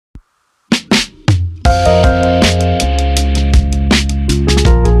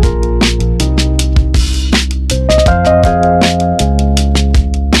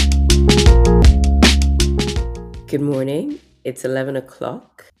It's 11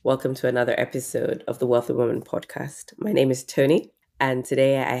 o'clock. Welcome to another episode of the Wealthy Woman podcast. My name is Tony, and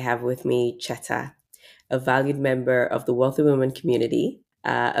today I have with me Cheta, a valued member of the Wealthy Woman community,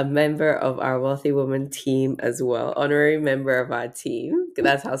 a member of our Wealthy Woman team as well, honorary member of our team.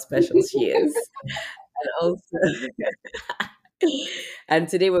 That's how special she is. And also, and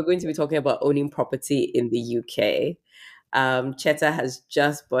today we're going to be talking about owning property in the UK. Cheta has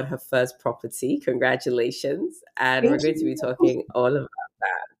just bought her first property. Congratulations. And we're Thank going to be you. talking all about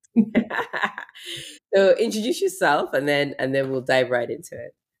that. So introduce yourself and then we'll dive right into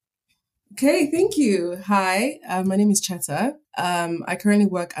it. Okay, thank you. Hi, my name is Cheta. I currently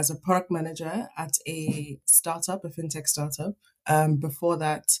work as a product manager at a startup, a fintech startup. Before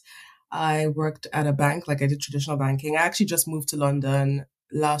that, I worked at a bank, like I did traditional banking. I actually just moved to London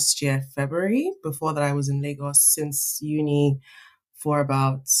last year, February. Before that, I was in Lagos since uni for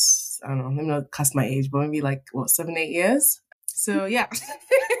about, I don't know, let me not cast my age, but maybe like, 7, 8 years. So yeah,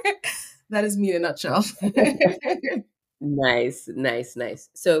 that is me in a nutshell. Nice, nice, nice.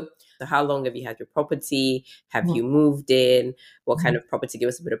 So how long have you had your property? Have Hmm. you moved in? What kind of property? Give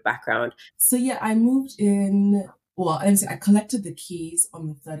us a bit of background. So yeah, I moved in. Well, I collected the keys on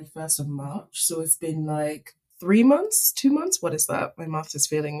the 31st of March. So it's been like 3 months, 2 months. What is that? My math is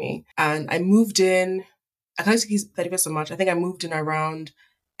failing me. And I moved in. I collected the keys 31st of March. I think I moved in around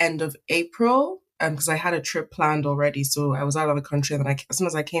end of April. Because I had a trip planned already, so I was out of the country. And then as soon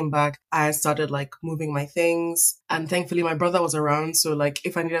as I came back, I started like moving my things. And thankfully, my brother was around. So like,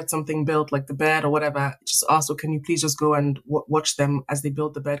 if I needed something built, like the bed or whatever, just asked, "Oh, can you please just go and watch them as they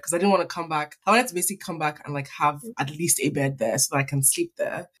build the bed?" Because I didn't want to come back. I wanted to basically come back and like have at least a bed there so that I can sleep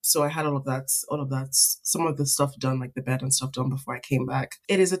there. So I had all of that, some of the stuff done, like the bed and stuff done before I came back.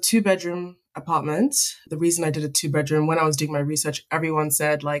 It is a 2-bedroom apartment. The reason I did a 2-bedroom, when I was doing my research, everyone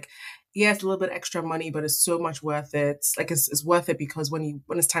said like, yeah, it's a little bit extra money, but it's so much worth it. Like it's worth it because when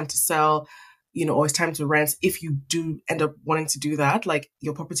it's time to sell, or it's time to rent, if you do end up wanting to do that, like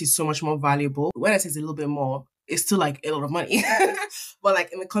your property is so much more valuable. When I say it's a little bit more, it's still like a lot of money. But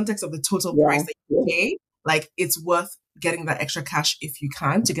like in the context of the total price Yeah. that you pay, like it's worth getting that extra cash if you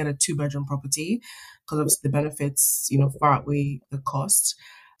can to get a 2-bedroom property because obviously the benefits, far outweigh the cost.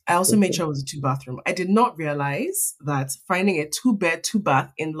 I also made sure it was a 2-bathroom. I did not realize that finding a 2-bed,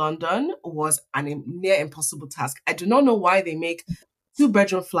 2-bath in London was near impossible task. I do not know why they make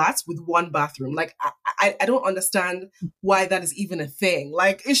 2-bedroom flats with 1 bathroom. Like I don't understand why that is even a thing.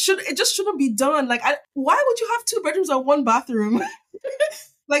 Like it just shouldn't be done. Like why would you have 2 bedrooms and 1 bathroom?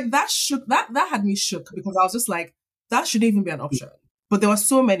 Like that had me shook because I was just like, that shouldn't even be an option. But there were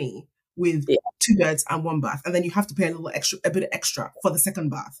so many with Yeah. 2 beds and 1 bath, and then you have to pay a bit extra for the second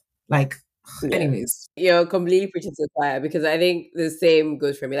bath. Like, Yeah. anyways. You're completely preaching to the choir because I think the same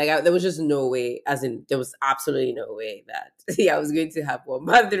goes for me. Like, there was just no way, as in, there was absolutely no way that I was going to have one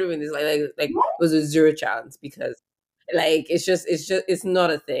bathroom in this. Like it was a zero chance because, like, it's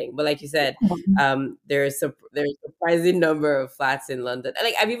not a thing. But like you said, there's a surprising number of flats in London. And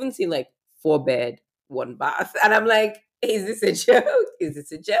like, I've even seen like 4-bed, 1 bath, and I'm like, is this a joke? Is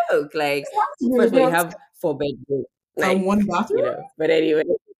this a joke? Like, first of all, you have 4 bedrooms, And like, 1 bathroom? But anyway.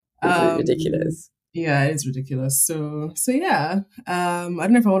 It's Um, ridiculous. yeah, it's ridiculous. So yeah. I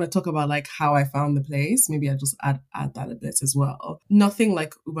don't know if I want to talk about like how I found the place. Maybe I just add that a bit as well. Nothing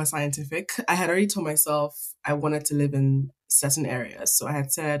like uber scientific. I had already told myself I wanted to live in certain areas. So I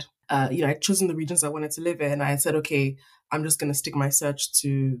had said, I'd chosen the regions I wanted to live in. I had said, okay, I'm just gonna stick my search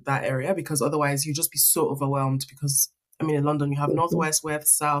to that area because otherwise you just be so overwhelmed because I mean in London you have northwest,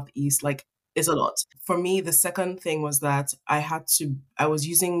 west, south, east, like it's a lot. For me, the second thing was that I was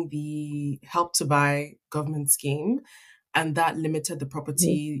using the Help to Buy government scheme, and that limited the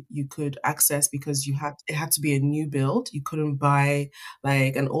property you could access because it had to be a new build. You couldn't buy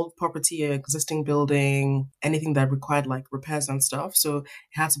like an old property, an existing building, anything that required like repairs and stuff. So it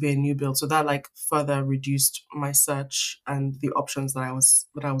had to be a new build. So that like further reduced my search and the options that I was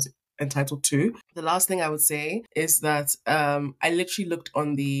entitled to. The last thing I would say is that I literally looked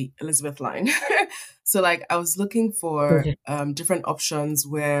on the Elizabeth line. So like I was looking for different options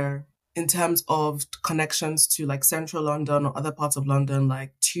where in terms of connections to like central London or other parts of London,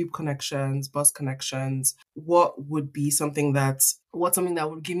 like tube connections, bus connections, what's something that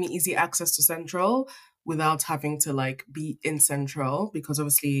would give me easy access to central without having to like be in central, because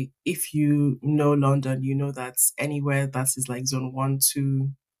obviously if you know London, you know that anywhere that is like zone 1, 2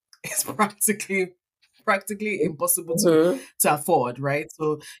 is practically impossible Mhm. to afford, right?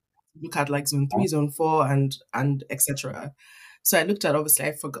 So look at like zone 3, zone 4, and etc. So I looked at, obviously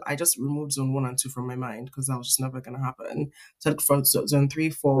I forgot, I just removed zone 1 and 2 from my mind because that was just never going to happen. So I looked for zone 3,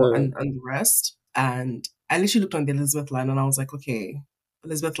 4, Mm. and the rest. And I literally looked on the Elizabeth line and I was like, okay,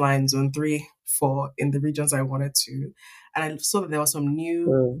 Elizabeth line, zone 3, 4 in the regions I wanted to. And I saw that there were some new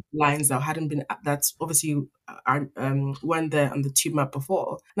Mm. lines that hadn't been, that's obviously weren't there on the tube map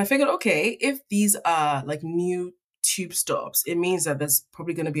before. And I figured, okay, if these are like new tube stops, it means that there's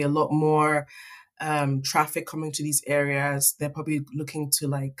probably going to be a lot more traffic coming to these areas. They're probably looking to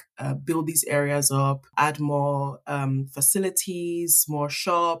like build these areas up, add more facilities, more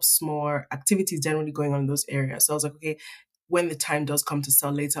shops, more activities generally going on in those areas. So I was like, okay, when the time does come to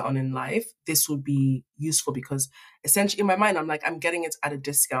sell later on in life, this would be useful because essentially in my mind, I'm like, I'm getting it at a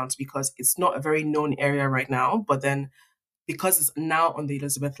discount because it's not a very known area right now. But then because it's now on the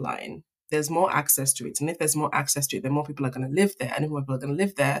Elizabeth line, there's more access to it. And if there's more access to it, then more people are going to live there. And if more people are going to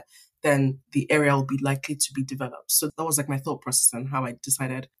live there, then the area will be likely to be developed. So that was like my thought process and how I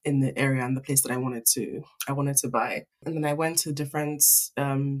decided in the area and the place that I wanted to buy. And then I went to different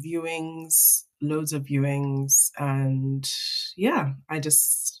viewings, loads of viewings, and yeah, I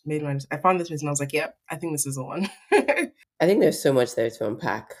found this place and I was like, yeah, I think this is the one. I think there's so much there to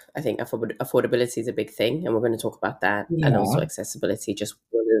unpack. I think affordability is a big thing, and we're going to talk about that, and Yeah. also accessibility, just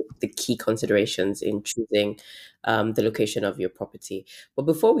one of the key considerations in choosing the location of your property. But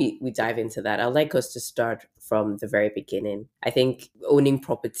before we dive into that, I'd like us to start from the very beginning. I think owning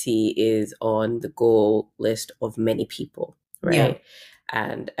property is on the goal list of many people, Yeah. right?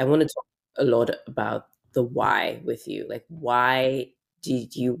 And I want to talk a lot about the why with you. Like, why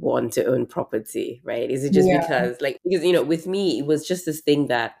did you want to own property, right? Is it just Yeah. because with me it was just this thing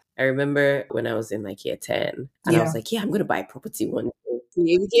that I remember when I was in like year 10 and I Yeah. was like, yeah, I'm gonna buy property one day.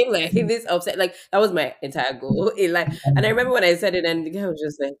 It became like this upset, like that was my entire goal in life. And I remember when I said it and the guy was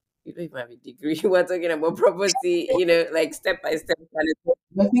just like, you don't even have a degree. We're talking about property, like step by step.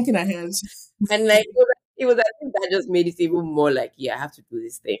 We're thinking ahead. And like it was I think that just made it even more like, yeah, I have to do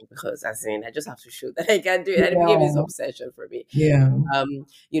this thing because as in I just have to show that I can do it. And it became this Yeah. obsession for me. Yeah.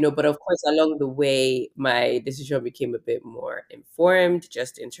 But of course, along the way, my decision became a bit more informed,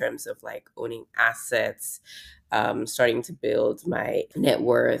 just in terms of like owning assets, starting to build my net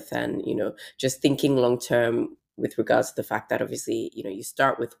worth, and just thinking long term with regards to the fact that obviously, you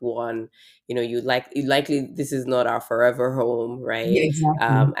start with one, you likely this is not our forever home, Yeah, right?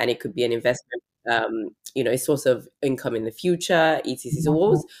 exactly. And it could be an investment. A source of income in the future, etc. So,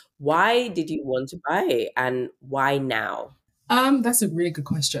 Exactly. why did you want to buy, and why now? That's a really good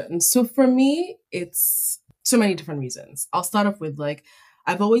question. So for me, it's so many different reasons. I'll start off with like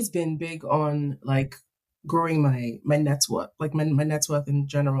I've always been big on like growing my net worth, like my net worth in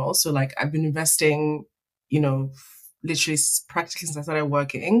general. So like I've been investing, literally practically since I started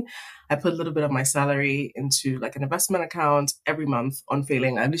working. I put a little bit of my salary into like an investment account every month on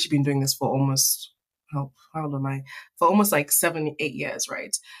failing. I've literally been doing this for almost how old am I? For almost like 7, 8 years,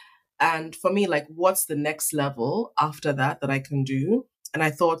 right? And for me, like, what's the next level after that that I can do? And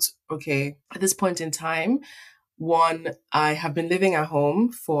I thought, okay, at this point in time, one, I have been living at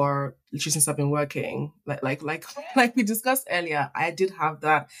home for literally since I've been working. Like we discussed earlier, I did have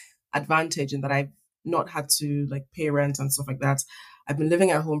that advantage in that I've not had to like pay rent and stuff like that. I've been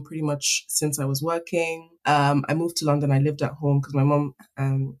living at home pretty much since I was working. I moved to London. I lived at home because my mom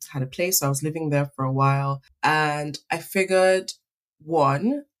had a place, so I was living there for a while. And I figured,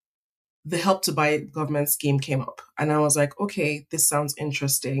 one, the Help to Buy government scheme came up. And I was like, okay, this sounds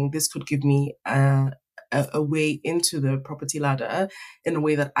interesting. This could give me a way into the property ladder in a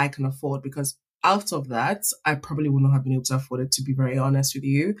way that I can afford because out of that, I probably would not have been able to afford it, to be very honest with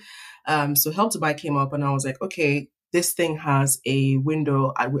you. So Help to Buy came up and I was like, okay, this thing has a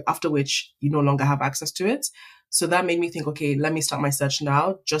window after which you no longer have access to it. So that made me think, okay, let me start my search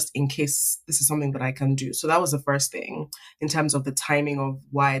now, just in case this is something that I can do. So that was the first thing in terms of the timing of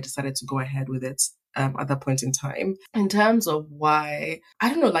why I decided to go ahead with it at that point in time. In terms of why, I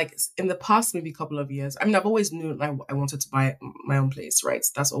don't know, like in the past maybe couple of years, I mean, I've always knew I wanted to buy my own place, right?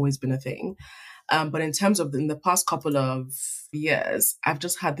 That's always been a thing. But in terms of in the past couple of years, I've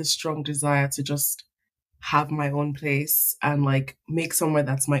just had this strong desire to just have my own place and like make somewhere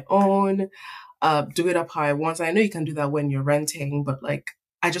that's my own, do it up how I want. I know you can do that when you're renting, but like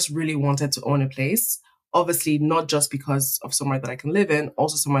I just really wanted to own a place. Obviously, not just because of somewhere that I can live in,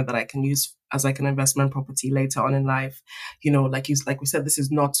 also somewhere that I can use as like an investment property later on in life. Like we said, this is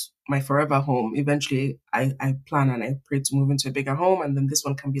not my forever home. Eventually, I plan and I pray to move into a bigger home, and then this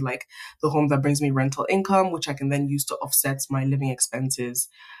one can be like the home that brings me rental income, which I can then use to offset my living expenses,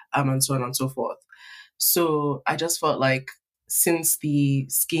 and so on and so forth. So I just felt like since the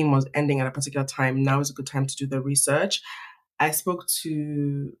scheme was ending at a particular time, now is a good time to do the research. I spoke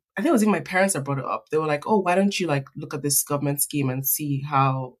to, I think it was even my parents that brought it up. They were like, "Oh, why don't you like look at this government scheme and see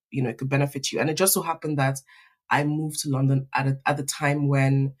how it could benefit you?" And it just so happened that I moved to London at the time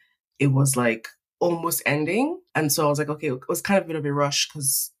when it was like almost ending, and so I was like, okay, it was kind of a bit of a rush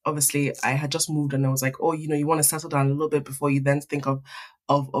because obviously I had just moved, and I was like, oh, you want to settle down a little bit before you then think of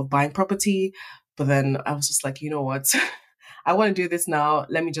buying property. But then I was just like, you know what, I want to do this now.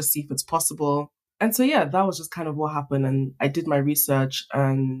 Let me just see if it's possible. And so yeah, that was just kind of what happened. And I did my research,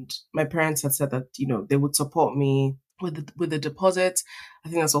 and my parents had said that they would support me with the deposit. I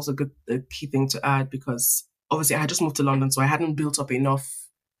think that's also a key thing to add because obviously I had just moved to London, so I hadn't built up enough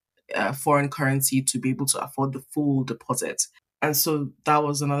foreign currency to be able to afford the full deposit. And so that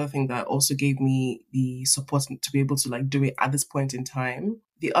was another thing that also gave me the support to be able to like do it at this point in time.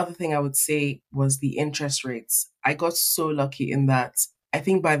 The other thing I would say was the interest rates. I got so lucky in that I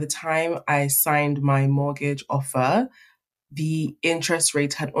think by the time I signed my mortgage offer, the interest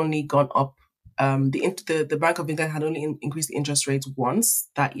rate had only gone up. The Bank of England had only increased the interest rates once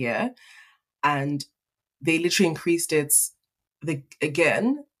that year, and they literally increased it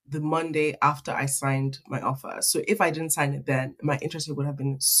again the Monday after I signed my offer. So if I didn't sign it then, my interest rate would have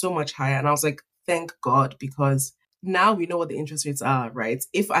been so much higher. And I was like, thank God, because now we know what the interest rates are, right?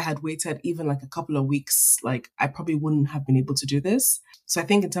 If I had waited even like a couple of weeks, like I probably wouldn't have been able to do this. So I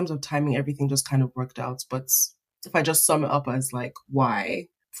think in terms of timing, everything just kind of worked out. But if I just sum it up as like why,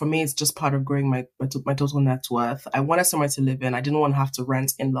 for me, it's just part of growing my total net worth. I wanted somewhere to live in. I didn't want to have to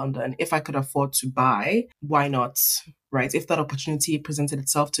rent in London. If I could afford to buy, why not? Right? If that opportunity presented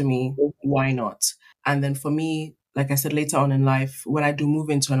itself to me, why not? And then for me, like I said, later on in life, when I do move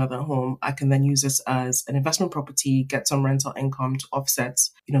into another home, I can then use this as an investment property, get some rental income to offset,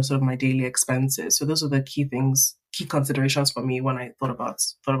 sort of my daily expenses. So those are the key considerations for me when I thought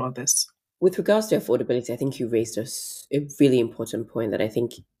about this. With regards to affordability, I think you raised a really important point that I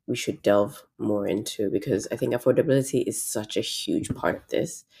think we should delve more into because I think affordability is such a huge part of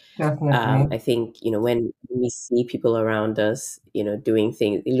this. Definitely. I think, when we see people around us, doing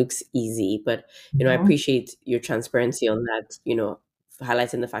things, it looks easy, but, I Mhm. appreciate your transparency on that,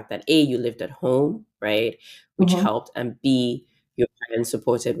 highlighting the fact that A, you lived at home, right, which Mhm. helped, and B, your parents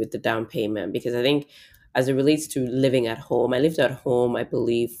supported with the down payment. Because I think as it relates to living at home, I lived at home, I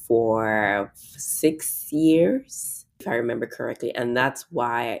believe, for 6 years, if I remember correctly. And that's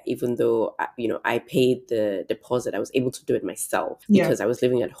why, even though, I paid the deposit, I was able to do it myself Yeah. because I was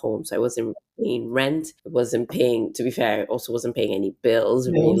living at home. So I wasn't paying rent. I wasn't paying, to be fair, I also wasn't paying any bills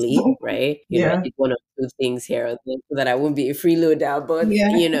Yes. really, right? I Yeah. did one or two things here or there so that I wouldn't be a freeloader, but,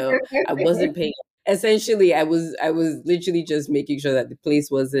 Yeah. I wasn't paying. Essentially, I was literally just making sure that the place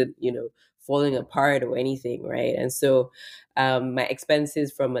wasn't, falling apart or anything, right? And so my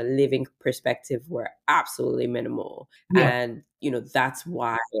expenses from a living perspective were absolutely minimal. Yeah. And, that's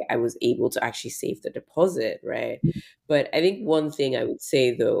why I was able to actually save the deposit, right? But I think one thing I would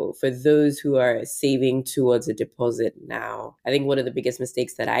say though, for those who are saving towards a deposit now, I think one of the biggest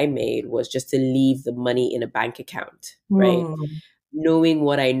mistakes that I made was just to leave the money in a bank account, right? Mm. Knowing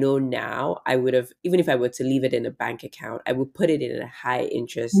what I know now, I would have, even if I were to leave it in a bank account, I would put it in a high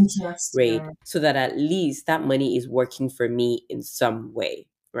interest Interest. rate Yeah. so that at least that money is working for me in some way,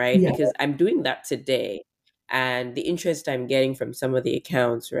 right? Yeah. Because I'm doing that today. And the interest I'm getting from some of the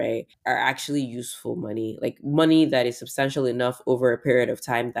accounts, right, are actually useful money, like money that is substantial enough over a period of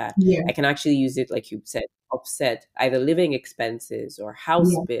time that Yeah. I can actually use it, like you said, offset either living expenses or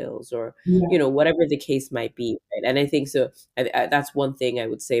house Yeah. bills or, Yeah. whatever the case might be. Right? And I think so that's one thing I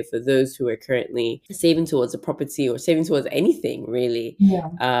would say for those who are currently saving towards a property or saving towards anything really. Yeah.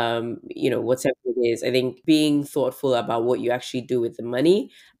 Whatever it is, I think being thoughtful about what you actually do with the money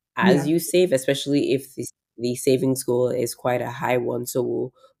as Yeah. you save, especially if the savings goal is quite a high one,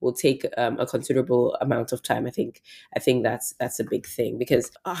 so will take a considerable amount of time. I think that's a big thing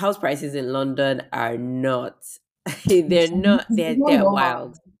because house prices in London are not they're not It's not they're normal.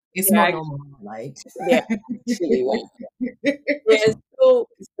 wild. It's they're not actually, normal. Like. they're actually wild. They're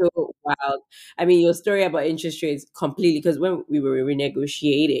so wild. I mean, your story about interest rates completely, because when we were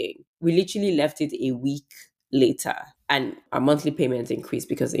renegotiating, we literally left it a week later and our monthly payments increased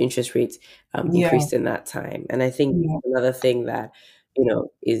because the interest rates Yeah. increased in that time. And I think Yeah. another thing that,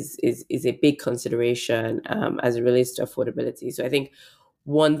 is a big consideration as it relates to affordability. So I think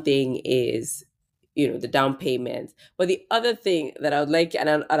one thing is, the down payment. But the other thing that I would like, and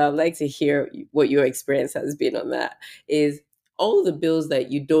I'd like to hear what your experience has been on that, is all the bills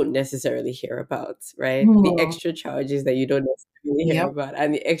that you don't necessarily hear about, right? The Hmm. extra charges that you don't necessarily hear Yep. about,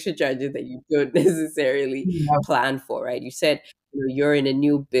 and the extra charges that you don't necessarily Yep. plan for, right? You said, you're in a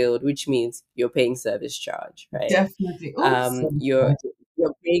new build, which means you're paying service charge, right? Definitely. Oops. You're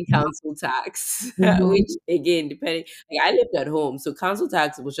paying council tax, Mhm. which again, depending, like I lived at home, so council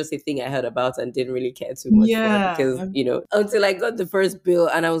tax was just a thing I heard about and didn't really care too much for because, Yeah. until I got the first bill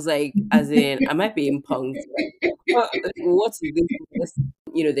and I was like, as in, am I being punked? Like, what is this?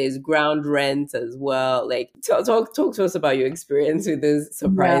 There's ground rent as well. Like, talk to us about your experience with those Yeah.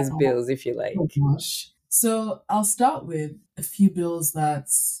 surprise bills, if you like. Oh gosh. So I'll start with a few bills that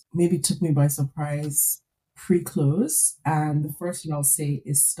maybe took me by surprise pre-close. And the first one I'll say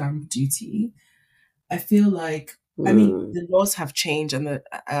is stamp duty. I feel like, I mean, Mm. the laws have changed and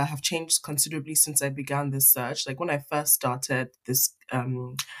have changed considerably since I began this search. Like when I first started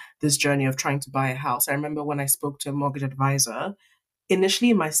this journey of trying to buy a house, I remember when I spoke to a mortgage advisor,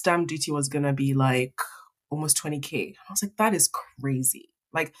 initially my stamp duty was gonna be like almost 20K. I was like, that is crazy.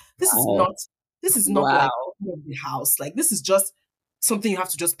 Like this is Wow. not like Wow. the house. Like this is just something you have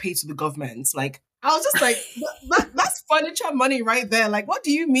to just pay to the government. Like I was just like, that's furniture money right there. Like, what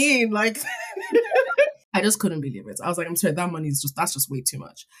do you mean? Like I just couldn't believe it. I was like, I'm sorry, that money is that's just way too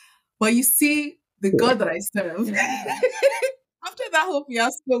much. But you see, the Yeah. God that I serve, after that whole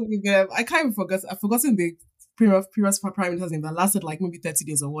fiasco with them, I can't even forget. I've forgotten the previous prime minister's name that lasted like maybe 30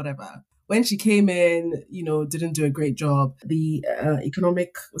 days or whatever. When she came in, didn't do a great job. The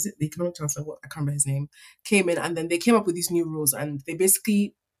was it the economic chancellor? What I can't remember his name. Came in and then they came up with these new rules and they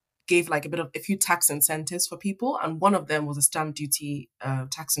basically gave like a few tax incentives for people, and one of them was a stamp duty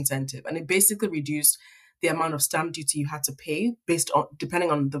tax incentive, and it basically reduced the amount of stamp duty you had to pay based on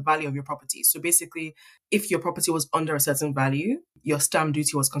depending on the value of your property. So basically, if your property was under a certain value, your stamp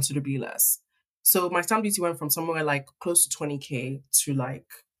duty was considerably less. So my stamp duty went from somewhere like close to 20K to like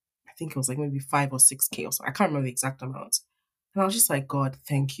I think it was like maybe 5 or 6K or so. I can't remember the exact amount. And I was just like, God,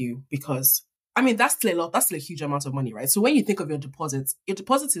 thank you. Because I mean, that's still a lot, that's still a huge amount of money, right? So when you think of your deposit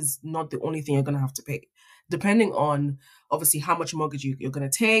is not the only thing you're gonna have to pay. Depending on obviously how much mortgage you're gonna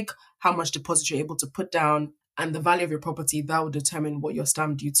take, how much deposit you're able to put down, and the value of your property, that will determine what your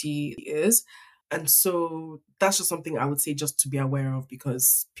stamp duty is. And so that's just something I would say just to be aware of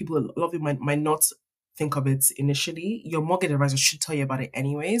because people, a lot of people might not think of it initially. Your mortgage advisor should tell you about it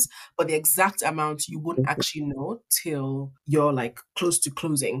anyways, but the exact amount you wouldn't actually know till you're like close to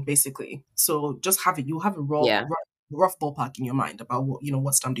closing, basically. So just have it. You'll have a Yeah. rough ballpark in your mind about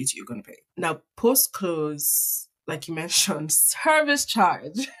what stamp duty you're going to pay. Now, post close, like you mentioned, service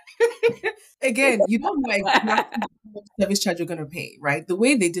charge. Again, you don't know exactly how much service charge you're going to pay, right? The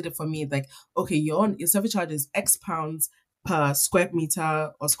way they did it for me, like, okay, your service charge is X pounds per square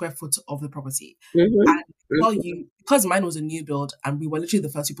meter or square foot of the property. Mm-hmm. And tell you, because mine was a new build and we were literally the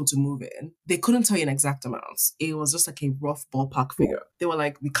first people to move in, they couldn't tell you an exact amount. It was just like a rough ballpark figure. They were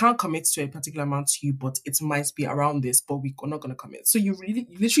like, we can't commit to a particular amount to you, but it might be around this, but we're not going to commit. So you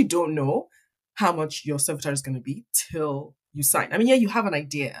literally don't know how much your service charge is going to be till you sign. I mean, yeah, you have an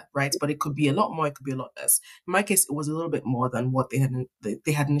idea, right? But it could be a lot more, it could be a lot less. In my case, it was a little bit more than what they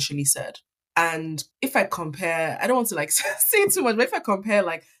had initially said. And if I compare, I don't want to like say too much, but if I compare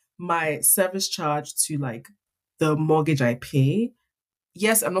like my service charge to like the mortgage I pay,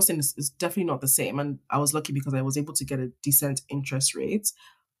 yes, I'm not saying it's definitely not the same. And I was lucky because I was able to get a decent interest rate,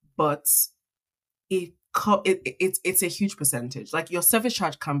 but it's a huge percentage. Like your service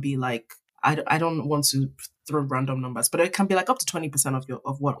charge can be like I don't want to throw random numbers, but it can be like up to 20% of your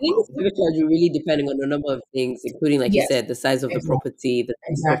of what. I think the service charge will really depending on a number of things, including, like you Yes, said, the size of the exactly, property, the type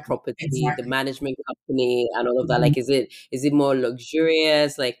of exactly, property, the exactly. management company, and all of that. Mhm. Like, is it more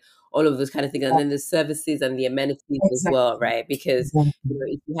luxurious? Like all of those kind of things, and then the services and the amenities as well, Exactly, right? Because exactly.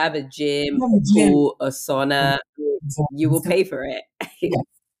 if you have a gym, You have a a gym. pool, a sauna, Exactly. you will pay for it. Yes,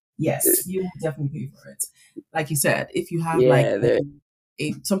 yes, you will definitely pay for it. Like you said, if you have like Yeah, there.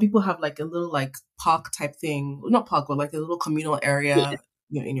 some people have like a little like park type thing, well, not park, but like a little communal Yeah. area,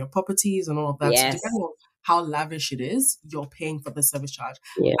 in your properties and all of that. So Yes. depending on how lavish it is, you're paying for the service charge.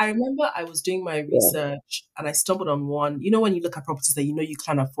 Yeah. I remember I was doing my Yeah. research and I stumbled on one. When you look at properties that you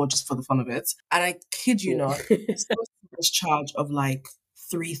can't afford just for the fun of it, and I kid you not, Yeah. I saw a service charge of like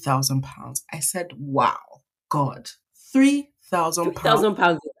 £3,000. I said, "Wow, God, £3,000."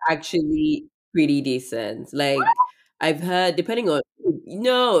 £3,000 is actually pretty decent. Like I've heard, depending on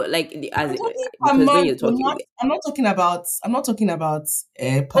like I'm talking per because when month, you're but talking, I'm not talking about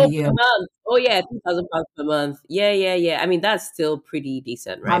per oh, year. per month, oh yeah, £3,000 per month, yeah, yeah, yeah. I mean that's still pretty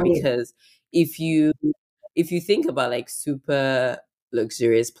decent, I right? mean, Because if you if you think about like super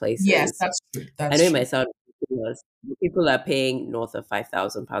luxurious yes, places, that's true. I know That's it true. might sound ridiculous, but people are paying north of £5,000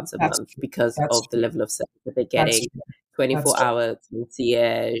 a That's month true. because That's of the true. level of service that they're That's getting, true. That's 24-hour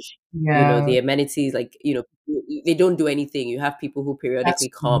concierge, yeah, the amenities, like, they don't do anything. You have people who that's periodically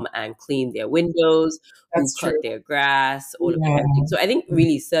true. come and clean their windows, who That's true. cut their grass, all of Yeah, everything. So I think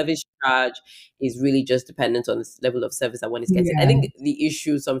really service charge is really just dependent on the level of service that one is getting. I yeah. think the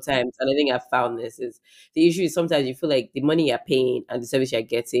issue sometimes, and I think I've found this, is the issue is sometimes you feel like the money you're paying and the service you're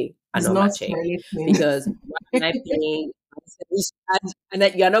getting are It's not not matching. anything. Because why am I paying my service charge and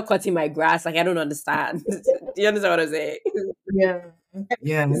that you're not cutting my grass? Like, I don't understand. Do you understand what I'm saying? Yeah,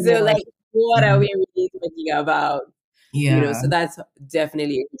 yeah, So, no, like, what are yeah, we really talking about? yeah, So that's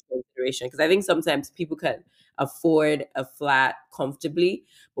definitely a huge consideration, because I think sometimes people can afford a flat comfortably,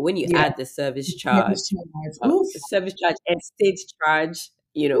 but when you yeah. add the service Service charge, charge. Oof, service charge and stage charge,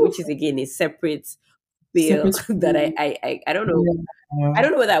 oof. which is again a separate bill Separate that school. I don't know. I Yeah,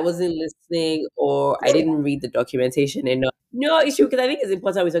 don't know whether I wasn't listening or I didn't read the documentation enough. No, it's true, because I think it's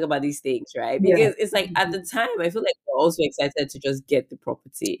important we talk about these things, right? yeah, Because it's like at the time I feel like we're also excited to just get the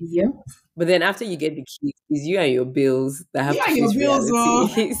property. yeah. But then after you get the keys, it's you and your bills that have Yeah, to your face bills,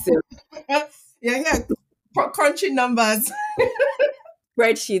 reality. So yeah, yeah. Crunching numbers.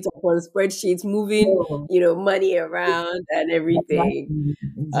 spreadsheets upon spreadsheets, moving, Oh, money around and everything. exactly,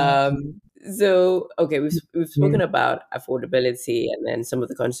 exactly. Um, so okay, we've Yeah. spoken about affordability and then some of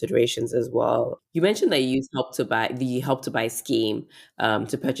the considerations as well. You mentioned that you use Help to Buy scheme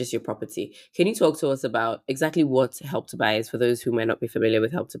to purchase your property. Can you talk to us about exactly what Help to Buy is for those who might not be familiar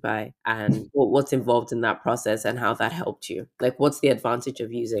with Help to Buy, and what's involved in that process and how that helped you? Like, what's the advantage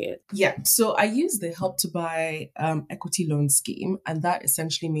of using it? Yeah, so I use the Help to Buy equity loan scheme, and that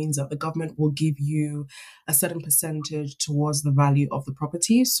essentially means that the government will give you a certain percentage towards the value of the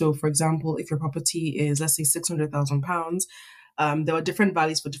property. So, for example, if your property is, let's say, £600,000, there were different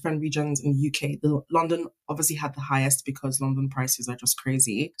values for different regions in the UK. London obviously had the highest because London prices are just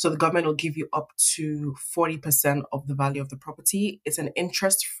crazy. So the government will give you up to 40% of the value of the property. It's an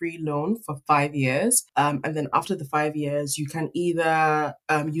interest-free loan for 5 years. And then after the 5 years, you can either,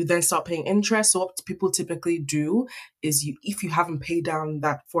 you then start paying interest. So what people typically do is if you haven't paid down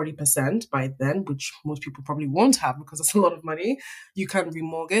that 40% by then, which most people probably won't have because that's a lot of money, you can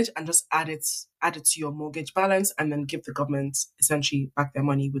remortgage and just add it to your mortgage balance and then give the government essentially back their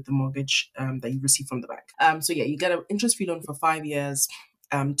money with the mortgage that you receive from the bank. So yeah, you get an interest-free loan for 5 years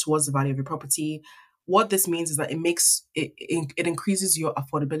towards the value of your property. What this means is that it increases your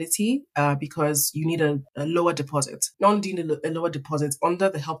affordability because you need a lower deposit. Not only do you need a lower deposit under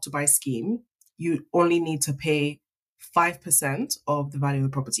the Help to Buy scheme, you only need to pay 5% of the value of the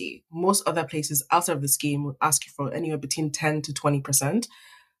property. Most other places outside of the scheme will ask you for anywhere between 10 to 20%.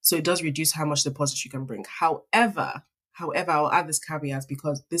 So it does reduce how much deposit you can bring. However, I'll add this caveat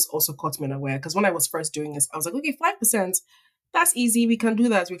because this also caught me unaware. Because when I was first doing this, I was like, okay, 5%, that's easy. We can do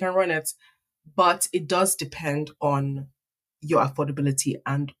that. We can run it. But it does depend on your affordability,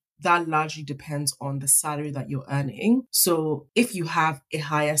 and that largely depends on the salary that you're earning. So if you have a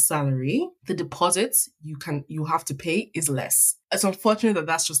higher salary, the deposits you have to pay is less. It's unfortunate that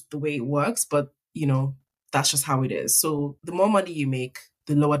that's just the way it works, but that's just how it is. So the more money you make,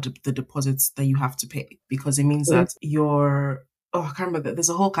 the lower the deposits that you have to pay, because it means that your I can't remember that. There's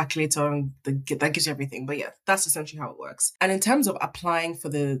a whole calculator that gives you everything. But yeah, that's essentially how it works. And in terms of applying for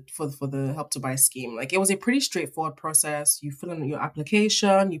the Help to Buy scheme, like, it was a pretty straightforward process. You fill in your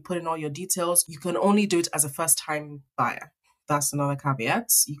application, you put in all your details. You can only do it as a first time buyer. That's another caveat.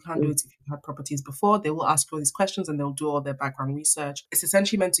 You can't do it if you've had properties before. They will ask you all these questions and they'll do all their background research. It's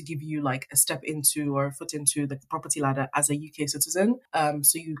essentially meant to give you like a step into or a foot into the property ladder as a UK citizen.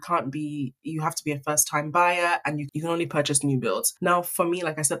 So you have to be a first time buyer, and you can only purchase new builds. Now, for me,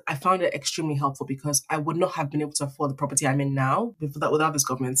 like I said, I found it extremely helpful because I would not have been able to afford the property I'm in now without this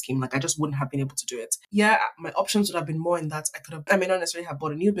government scheme. Like, I just wouldn't have been able to do it. Yeah, my options would have been more in that I may not necessarily have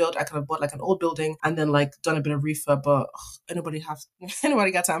bought a new build. I could have bought like an old building and then like done a bit of refurb, but anybody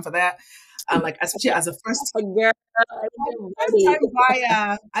got time for that? And like, especially as a Girl, first time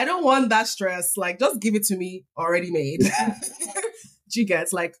buyer, I don't want that stress. Like, just give it to me already made. Do you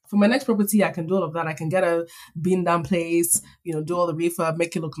get, like, for my next property, I can do all of that. I can get a bean down place, do all the refurb,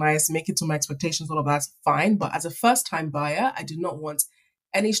 make it look nice, make it to my expectations, all of that's fine. But as a first time buyer, I did not want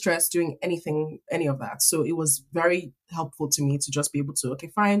any stress doing any of that. So it was very helpful to me to just be able to, okay,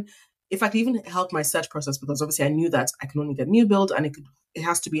 fine. If I could even help my search process, because obviously I knew that I can only get new build and it could it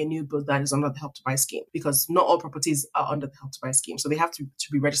has to be a new build that is under the Help to Buy scheme, because not all properties are under the Help to Buy scheme. So they have to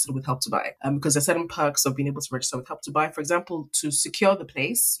be registered with Help to Buy, because there's certain perks of being able to register with Help to Buy. For example, to secure the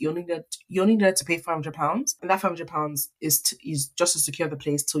place, you only need to pay £500, and that £500 is just to secure the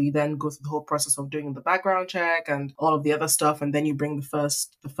place till you then go through the whole process of doing the background check and all of the other stuff, and then you bring the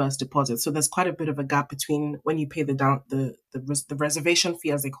first deposit. So there's quite a bit of a gap between when you pay the reservation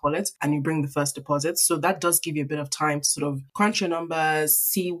fee, as they call it, and you bring the first deposit. So that does give you a bit of time to sort of crunch your numbers,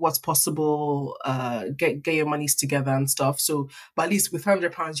 see what's possible, get your monies together and stuff. So, but at least with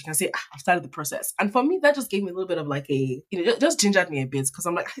 £500, you can say, I've started the process. And for me, that just gave me a little bit of like just gingered me a bit, because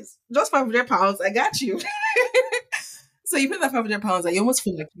I'm like, it's just £500, I got you. So you pay that £500, and you almost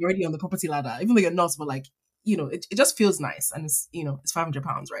feel like you're already on the property ladder, even though you're not, but like, it just feels nice, and it's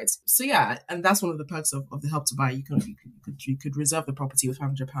 £500, right? So yeah, and that's one of the perks of the Help to Buy. You could reserve the property with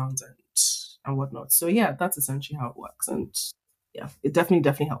 £500 and whatnot. So yeah, that's essentially how it works, and yeah, it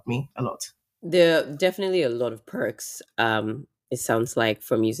definitely helped me a lot. There are definitely a lot of perks, it sounds like,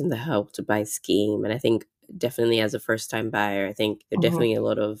 from using the Help to Buy scheme. And I think definitely as a first time buyer, I think there are Mhm. definitely a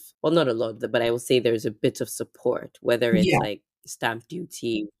lot of, well, not a lot, but I will say there's a bit of support, whether it's Yeah. like stamp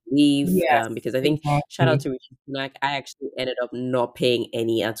duty relief, Yes. because I think, shout out Exactly. to Richard Sunak, I actually ended up not paying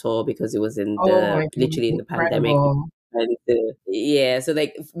any at all because it was Oh my goodness, literally in the pandemic. incredible. And yeah, so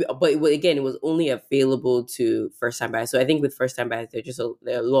like, but again, it was only available to first time buyers. So I think with first time buyers, there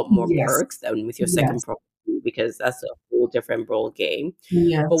are a lot more Yes. perks than with your second Yes. property, because that's a whole different ball game. But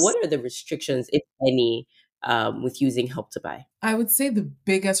Yes. what are the restrictions, if any, with using Help to Buy? I would say the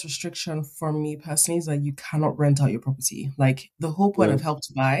biggest restriction for me personally is that you cannot rent out your property. Like, the whole point of Mm, Help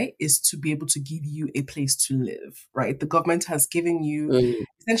to Buy is to be able to give you a place to live, right? The government has given you, mm,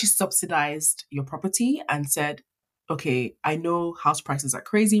 essentially subsidized your property and said, okay, I know house prices are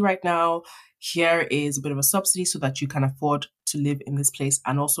crazy right now. Here is a bit of a subsidy so that you can afford to live in this place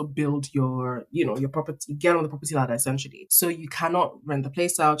and also build your property, get on the property ladder essentially. So you cannot rent the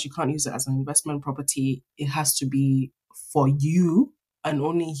place out. You can't use it as an investment property. It has to be for you and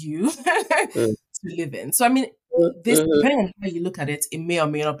only you mm, to live in. So I mean, mm, this, mhm. depending on how you look at it, it may or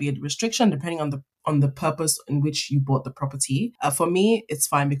may not be a restriction depending on the purpose in which you bought the property. For me, it's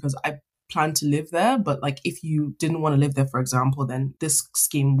fine because I plan to live there. But like, if you didn't want to live there, for example, then this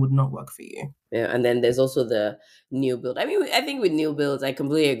scheme would not work for you. Yeah, and then there's also the new build. I mean, I think with new builds, I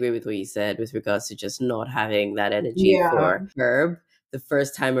completely agree with what you said with regards to just not having that energy Yeah, for herb the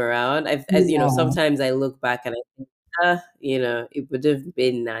first time around. As you know, yeah, sometimes I look back and I think, it would have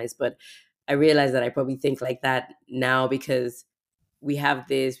been nice, but I realize that I probably think like that now because we have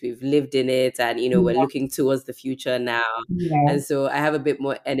this, we've lived in it, and we're yeah, looking towards the future now. yeah, And so I have a bit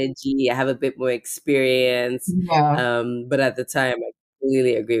more energy, I have a bit more experience. yeah. But at the time, I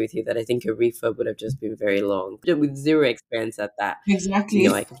completely agree with you that I think a refurb would have just been very long. With zero experience at that. Exactly.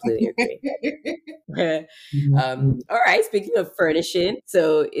 No, I completely agree. All right. Speaking of furnishing,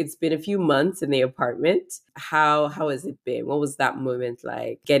 so it's been a few months in the apartment. How has it been? What was that moment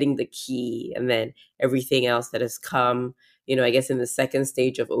like? Getting the key and then everything else that has come. I guess in the second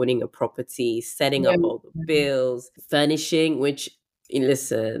stage of owning a property, setting Yeah. up all the bills, furnishing. Which,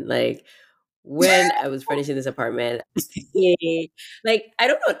 listen, like when I was furnishing this apartment, like I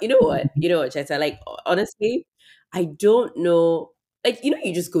don't know. You know what, Cheta? Like honestly, I don't know. Like you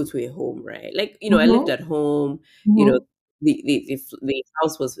just go to a home, right? Like I lived Mm-hmm. at home. You know, Mm-hmm. the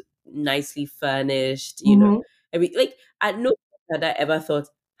house was nicely furnished. Mm-hmm. Like at no point had I ever thought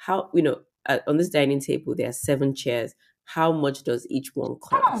how on this dining table there are 7 chairs. How much does each one Oh,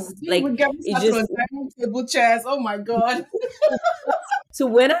 cost? you Like would get me it started on just dining table chairs. Oh my god. So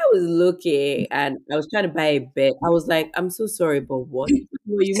when I was looking and I was trying to buy a bed, I was like, I'm so sorry, but what?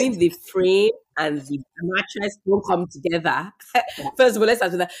 Well, you mean the frame and the mattress don't come together? First of all, let's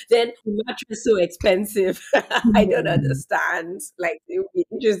start with that. Then the mattress so expensive. I don't understand. Like it would be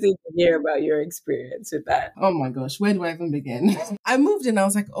interesting to hear about your experience with that. Oh my gosh, where do I even begin? I moved in, I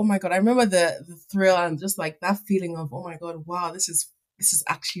was like, oh my god, I remember the thrill and just like that feeling of, oh my god, wow, this is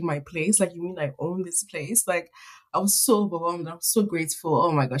actually my place. Like, you mean I own this place? Like, I was so overwhelmed. I was so grateful.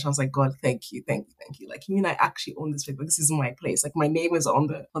 Oh my gosh, I was like, God, thank you, thank you, thank you. Like, you mean I actually own this place? Like, this is my place. Like, my name is on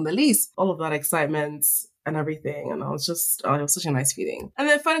the lease. All of that excitement and everything, and I was just, oh, it was such a nice feeling. And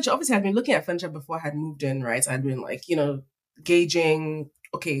then furniture. Obviously, I'd been looking at furniture before I had moved in, right? I'd been like, gauging.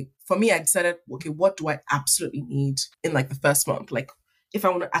 Okay, for me, I decided, okay, what do I absolutely need in like the first month? Like, if I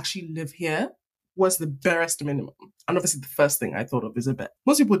want to actually live here, what's the barest minimum? And obviously, the first thing I thought of is a bed.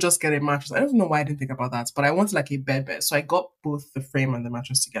 Most people just get a mattress. I don't know why I didn't think about that, but I wanted like a bed. So I got both the frame and the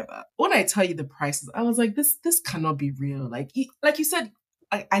mattress together. When I tell you the prices, I was like, this cannot be real. Like you said,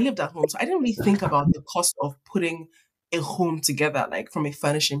 I lived at home, so I didn't really think about the cost of putting a home together, like from a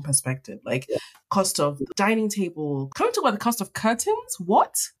furnishing perspective, like cost of dining table. Can we talk about the cost of curtains?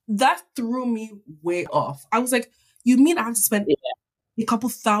 What? That threw me way off. I was like, you mean I have to spend Yeah. a couple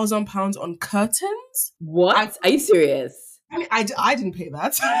 £1,000 on curtains? I What? Are you serious? I mean, I didn't pay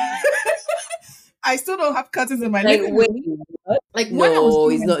that. I still don't have curtains in my Like, living wait, room. what? Like No,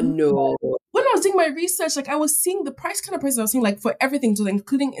 it's not. No. when I was doing my research, like I was seeing the kind of prices I was seeing, like for everything, so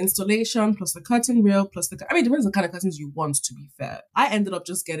including installation plus the curtain rail plus I mean, it depends on the kind of curtains you want. To be fair, I ended up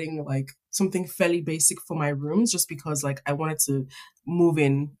just getting like something fairly basic for my rooms, just because like I wanted to move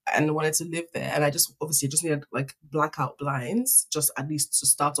in and wanted to live there, and I just obviously just needed like blackout blinds, just at least to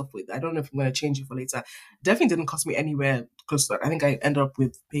start off with. I don't know if I'm going to change it for later. Definitely didn't cost me anywhere because I think I ended up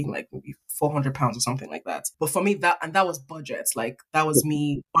with paying like maybe £400 or something like that. But for me, that was budget. Like that was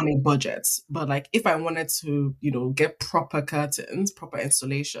me on a budget. But like if I wanted to, get proper curtains, proper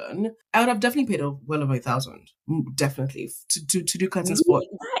installation, I would have definitely paid well over 1,000. Definitely to do curtains for. Really?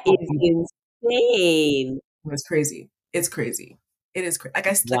 That is insane. It's crazy. It's crazy. It is crazy. Like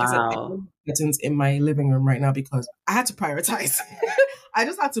I said, I Wow. have curtains in my living room right now because I had to prioritize. I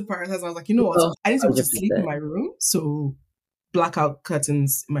just had to prioritize. I was like, you know what? Oh, I need to be able to sleep in 100%. my room. So blackout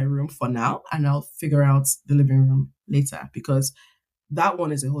curtains in my room for now, and I'll figure out the living room later because that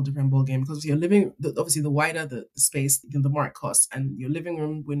one is a whole different ball game. Because your obviously the wider the space, the more it costs, and your living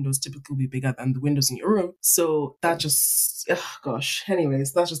room windows typically will be bigger than the windows in your room. So that just, gosh.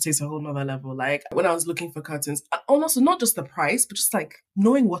 Anyways, that just takes a whole nother level. Like when I was looking for curtains, and also not just the price, but just like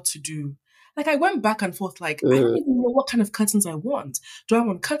knowing what to do. Like I went back and forth, like I don't Mm, even know what kind of curtains I want. Do I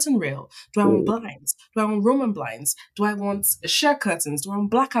want curtain rail? Do I want mm. blinds? Do I want Roman blinds? Do I want sheer curtains? Do I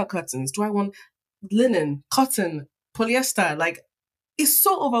want blackout curtains? Do I want linen, cotton, polyester? Like it's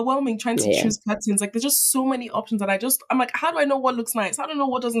so overwhelming trying to Yeah. choose curtains. Like there's just so many options that I'm like, how do I know what looks nice? How do I know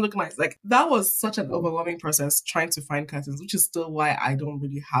what doesn't look nice? Like that was such an overwhelming process trying to find curtains, which is still why I don't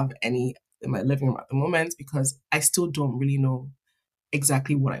really have any in my living room at the moment because I still don't really know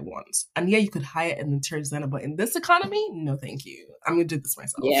exactly what I want. And yeah, you could hire an interior designer, but in this economy, no, thank you. I'm gonna do this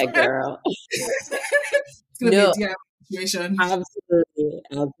myself. Yeah, girl. It's gonna be a No, DIY situation. absolutely.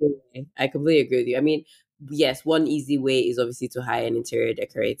 Absolutely. I completely agree with you. I mean, yes, one easy way is obviously to hire an interior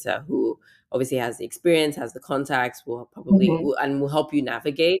decorator who obviously has the experience, has the contacts, Mm-hmm. and will help you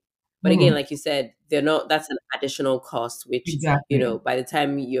navigate. But again, Mm-hmm. like you said, they're not, that's an additional cost, which, Exactly. by the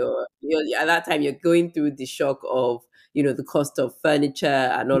time you're at that time, you're going through the shock of, the cost of furniture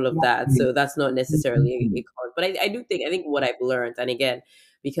and all of that. Exactly. So that's not necessarily a Exactly. cost. But I think what I've learned, and again,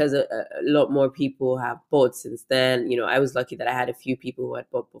 because a lot more people have bought since then. I was lucky that I had a few people who had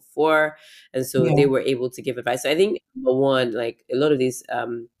bought before, and so Yeah. they were able to give advice. So I think number one, like a lot of these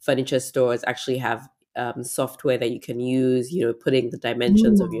furniture stores actually have software that you can use. Putting the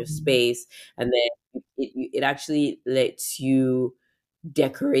dimensions of your Mm. space, and then it actually lets you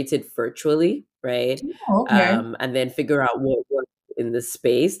decorate it virtually, right? Oh, okay. And then figure out what works in the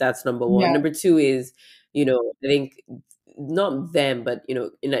space. That's number one. Yeah. Number two is, I think not them, but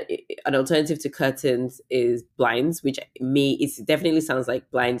an alternative to curtains is blinds, which it definitely sounds like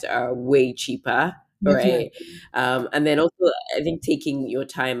blinds are way cheaper, Definitely. right? And then also, I think taking your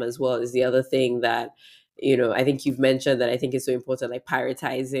time as well is the other thing that I think you've mentioned that I think is so important, like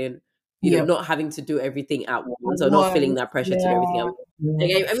prioritizing. Yep. Not having to do everything at once or not feeling Once. that pressure to do everything at Yeah. once.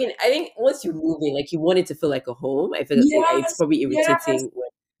 Yeah. Like, I mean, I think once you're moving, like you want it to feel like a home. I feel it's Yes. probably Yes. irritating when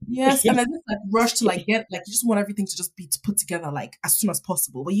Yes. And I just like rush to like get like you just want everything to just be put together like as soon as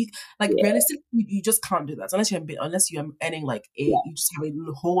possible. But you like yeah, realistically you just can't do that unless you're earning like yeah, you just have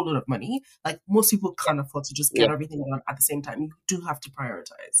a whole lot of money. Like most people can't afford to just yeah. get everything done at the same time. You do have to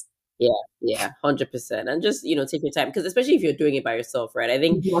prioritize. Yeah, yeah, 100%. And just, take your time because especially if you're doing it by yourself, right? I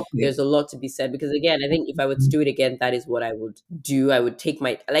think Exactly. there's a lot to be said because again, I think if I were to do it again, that is what I would do. I would take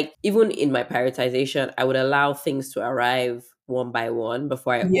like even in my prioritization, I would allow things to arrive one by one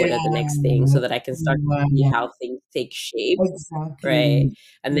before I Yeah. order the next thing so that I can start to see Wow. how things take shape, right? Exactly.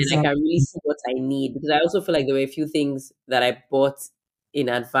 And then I can really Exactly. see what I need because I also feel like there were a few things that I bought in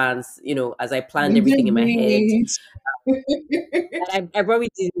advance, as I planned You everything did in my head great. that I probably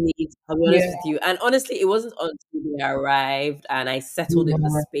didn't need, I'll be honest Yeah. with you. And honestly, it wasn't until they arrived and I settled in the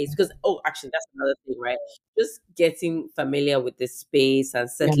Yeah. space because, oh, actually, that's another thing, right? Just getting familiar with the space and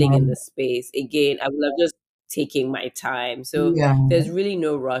Yeah. settling in the space. Again, I will have just taking my time. So Yeah. there's really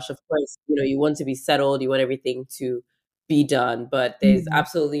no rush. Of course, you want to be settled, you want everything to be done, but there's Yeah.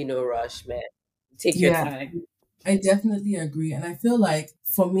 absolutely no rush, man. Take your Yeah. time. I definitely agree. And I feel like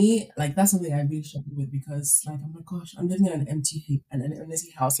for me, like that's something I really struggle with because like, oh my gosh, I'm living in an an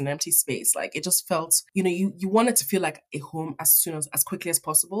empty house, an empty space. Like it just felt, you want it to feel like a home as quickly as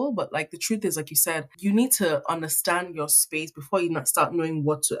possible. But like the truth is, like you said, you need to understand your space before you not start knowing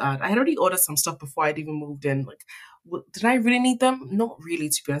what to add. I had already ordered some stuff before I'd even moved in. Like, did I really need them? Not really,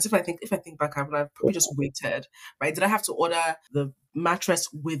 to be honest. If I think back, I would have probably just waited, right? Did I have to order the mattress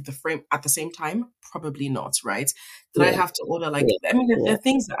with the frame at the same time? Probably not, right? Did I Yeah, have to order like yeah, I mean there yeah. are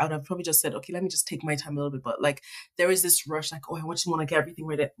things that I would have probably just said, okay, let me just take my time a little bit. But like there is this rush, like, oh, I just want to get everything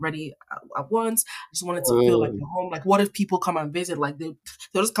ready at once. I just want it to feel like Mm, a home. Like what if people come and visit? Like they'll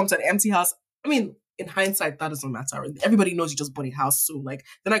just come to an empty house. I mean, in hindsight, that doesn't matter. Everybody knows you just bought a house, so like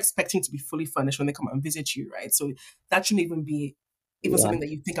they're not expecting to be fully furnished when they come and visit you, right? So that shouldn't even be even yeah. something that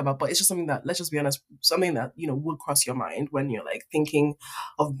you think about, but it's just something that, let's just be honest, something that, would cross your mind when you're like thinking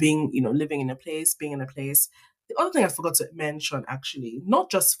of being, living in a place, being in a place. The other thing I forgot to mention, actually, not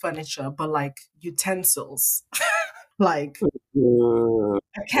just furniture, but like utensils, like Mm.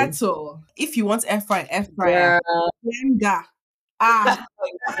 a kettle. If you want air fryer, Girl, blender. Ah,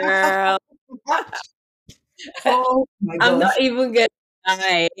 girl. oh my I'm not gosh. even gonna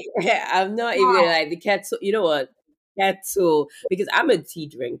lie. I'm not even gonna Wow. lie. The kettle, you know what? Kettle, because I'm a tea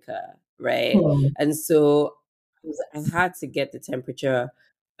drinker, right? Hmm. And so I had to get the temperature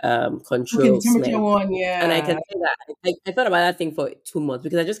Okay, the control temperature Smeg. one, And I yeah. can say that I thought about that thing for 2 months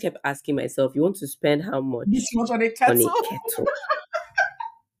because I just kept asking myself, you want to spend how This much much on a on a kettle. kettle?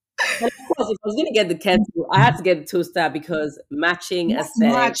 And of course, if I was gonna get the kettle, I had to get the toaster because matching You have to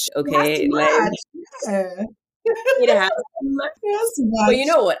aesthetic, match. You have to okay? Like match. it has to match. You have to But you match.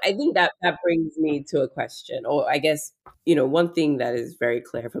 know what? I think that brings me to a question, or I guess one thing that is very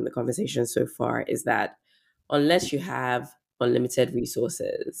clear from the conversation so far is that unless you have unlimited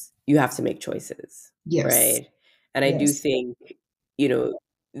resources, you have to make choices, Yes. right? And I do Yes. think you know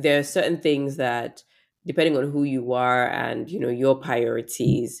there are certain things that depending on who you are and your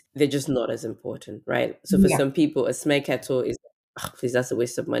priorities, they're just not as important, right? So for Yeah. some people, a small kettle is, "Ugh, please, that's a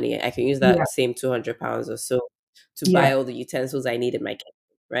waste of money. I can use Yeah. that same 200 pounds or so to Yeah. buy all the utensils I need in my kitchen,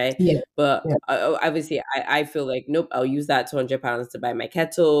 right? Yeah. But Yeah. obviously, I feel like, nope, I'll use that 200 pounds to buy my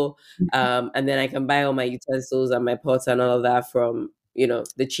kettle, and then I can buy all my utensils and my pots and all of that from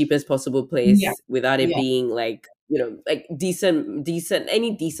the cheapest possible Yeah. place without it Yeah. being like decent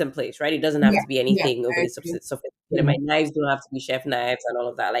any decent place, right? It doesn't have Yeah. to be Yeah. anything I overly agree. sophisticated. Yeah. My knives don't have to be chef knives and all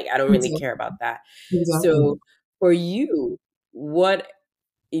of that. Like I don't really care Exactly. about that. Exactly. So for you, what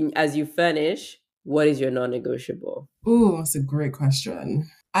as you furnish, what is your non-negotiable? Oh, that's a great question.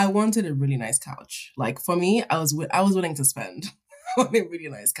 I wanted a really nice couch. Like for me, I was willing to spend on a really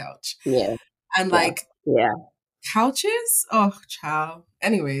nice couch. Yeah, And yeah, like yeah, couches, oh, child.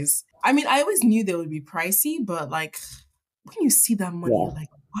 Anyways, I mean, I always knew they would be pricey, but like when you see that money, you're yeah, like,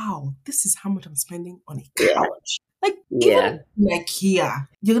 wow, this is how much I'm spending on a yeah, couch. Like even yeah, in IKEA,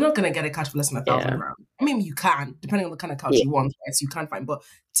 you're not gonna get a couch for less than a thousand yeah, pounds. I mean, you can, depending on the kind of couch yeah, you want, right? So you can find, but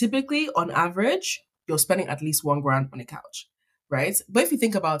typically on average, you're spending at least 1 grand on a couch, right? But if you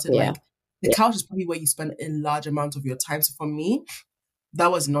think about it, yeah, like the couch is probably where you spend a large amount of your time. So for me, that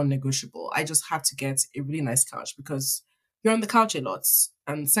was non-negotiable. I just had to get a really nice couch because you're on the couch a lot.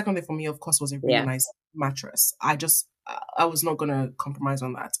 And secondly, for me, of course, was a really yeah, nice mattress. I was not gonna compromise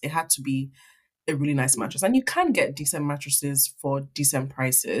on that. It had to be a really nice mattress, and you can get decent mattresses for decent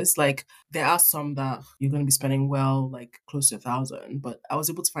prices. Like there are some that you're gonna be spending like close to 1,000, but I was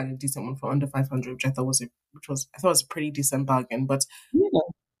able to find a decent one for under 500, which I thought was a pretty decent bargain. But yeah,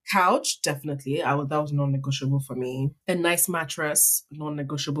 couch, definitely. That was non-negotiable for me. A nice mattress,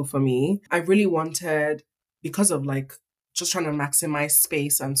 non-negotiable for me. I really wanted, because of like just trying to maximize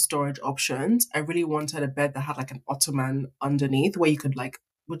space and storage options, I really wanted a bed that had like an ottoman underneath where you could like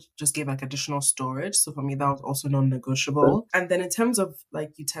which just gave like additional storage. So for me that was also non-negotiable. And then in terms of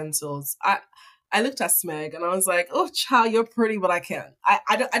like utensils, I looked at Smeg and I was like, oh, child, you're pretty, but I can't.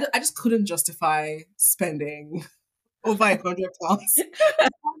 I just couldn't justify spending over 100 pounds.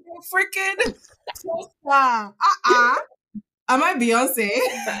 Freaking toaster. Am I Beyonce?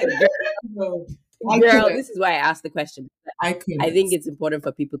 No, I girl, couldn't. this is why I asked the question. I I couldn't. think it's important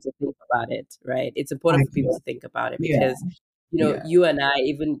for people to think about it, right? It's I important for people couldn't. to think about it Yeah. because, Yeah. you and I,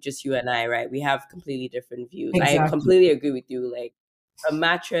 even just you and I, right? We have completely different views. I Exactly. completely agree with you. Like, a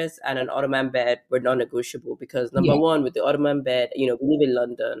mattress and an ottoman bed were non-negotiable because number Yeah. one, with the ottoman bed, we live in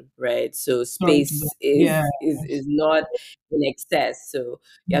London, right? So Storage. space Yeah. is not in excess. So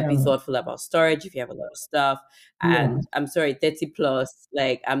you have to be Yeah. thoughtful about storage if you have a lot of stuff. Yeah. And I'm sorry, 30 plus,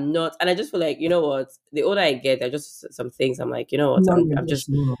 like I'm not, and I just feel like, you know what, the older I get, there are just some things I'm like, you know what,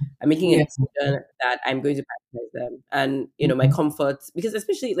 Non-negotiable. I'm making a Yeah. decision that I'm going to prioritize them. And, my Yeah. comfort, because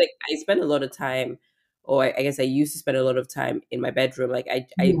especially like I spend a lot of time, or I guess I used to spend a lot of time in my bedroom. Like I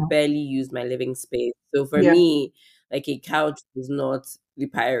Yeah. barely use my living space. So for Yeah. me, like a couch was not the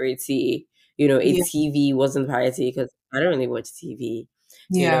priority. A Yeah. TV wasn't the priority because I don't really watch TV,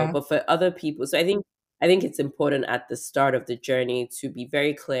 Yeah. but for other people. So I think it's important at the start of the journey to be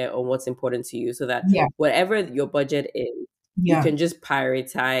very clear on what's important to you so that Yeah. whatever your budget is, you Yeah. can just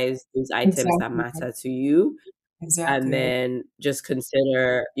prioritize those items that Exactly. matter to you, and Exactly. then just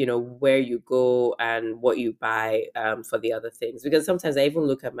consider where you go and what you buy for the other things, because sometimes I even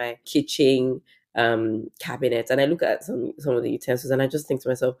look at my kitchen cabinets and I look at some of the utensils and I just think to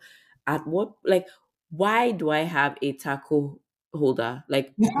myself, at what, like, why do I have a taco holder?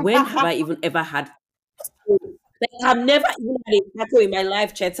 Like, when have I even ever had, like, I've never even had a taco in my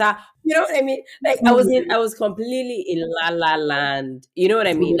life, Cheta. You know what I mean? Like, I was completely in la la land. You know what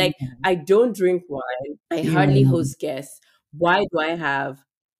I mean? Like, I don't drink wine. I Yeah. hardly host guests. Why do I have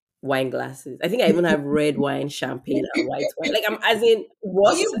wine glasses? I think I even have red wine, champagne, and white wine. Like, I'm as in Oh,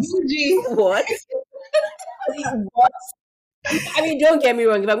 what? you bougie. What? What? I mean, don't get me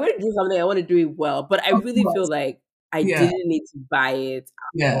wrong. If I'm going to do something, I want to do it well. But I Of really feel course. like I Yeah. didn't need to buy it at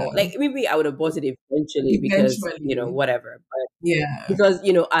Yeah. all. Like, maybe I would have bought it eventually because, Eventually. whatever. But Yeah. because,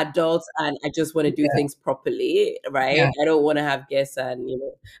 adults, and I just want to do Yeah. things properly, right? Yeah. I don't want to have guests and,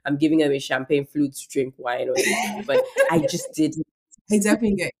 I'm giving them a champagne flute to drink wine or anything. But I just didn't. I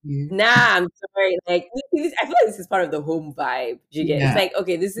definitely get you. Nah, I'm sorry. Like, I feel like this is part of the home vibe. Do you get? It's Yeah. like,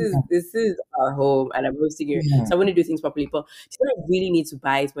 okay, this is our home, and I'm hosting here, Yeah. so I want to do things properly. But did I really need to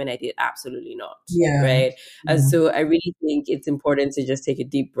buy it when I did? Absolutely not. Yeah. Right. And Yeah. so I really think it's important to just take a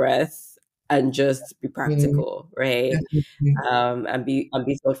deep breath and just be Yeah. practical, right? Definitely. And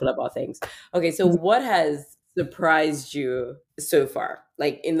be thoughtful about things. Okay, so what has surprised you so far?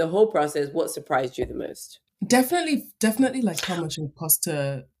 Like in the whole process, what surprised you the most? Definitely, like how much it would cost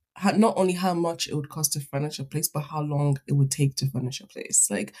to, not only how much it would cost to furnish a place, but how long it would take to furnish a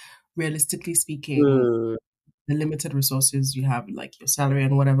place. Like, realistically speaking, Hmm. the limited resources you have, like your salary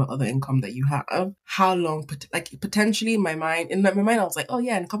and whatever other income that you have, how long, like potentially in my mind, I was like, oh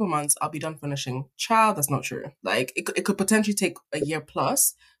yeah, in a couple of months, I'll be done furnishing. Child, that's not true. Like, it could potentially take a year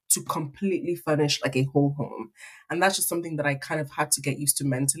plus to completely furnish like a whole home. And that's just something that I kind of had to get used to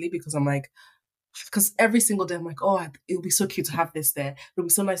mentally, because I'm like, because every single day I'm like, oh, it would be so cute to have this there. It would be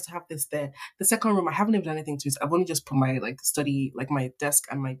so nice to have this there. The second room, I haven't even done anything to it. I've only just put my like study, like my desk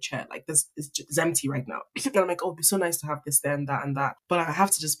and my chair. Like this is it's empty right now. And I'm like, oh, it'd be so nice to have this there and that and that. But I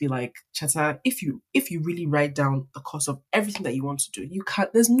have to just be like, Cheta, if you really write down the cost of everything that you want to do, you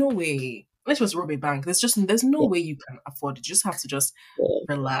can't. There's no way. Unless you was rob a bank, there's no Yeah, way you can afford it. You just have to just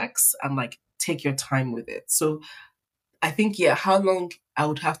yeah, relax and like take your time with it. So I think, yeah, how long I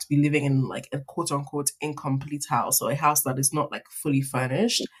would have to be living in like a quote unquote incomplete house, or a house that is not like fully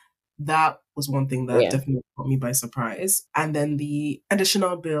furnished. That was one thing that yeah, definitely caught me by surprise. And then the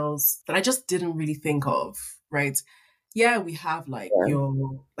additional bills that I just didn't really think of, right? Yeah, we have like yeah,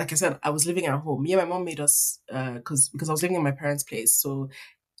 like I said, I was living at home. Yeah, my mom made us, because I was living in my parents' place. So,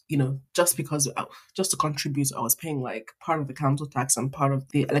 just to contribute, I was paying like part of the council tax and part of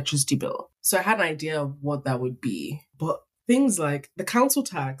the electricity bill. So I had an idea of what that would be. But things like the council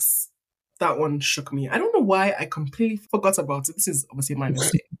tax, that one shook me. I don't know why I completely forgot about it. This is obviously my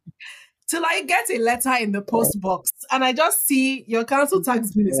mistake. Till I get a letter in the post box and I just see your council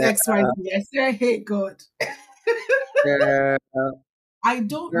tax bill is yeah. XYZ. I say, hey God. Yeah. I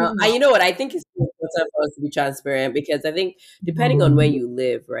don't No, know why. you know what? I think it's important for us to be transparent because I think depending on where Mm, you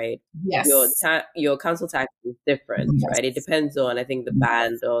live, right, yes. your council tax is different, right? It Yes. depends on, I think, the Yes.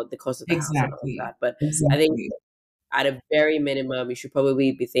 band or the cost of the house and all of Exactly. that. But I think Exactly. at a very minimum, you should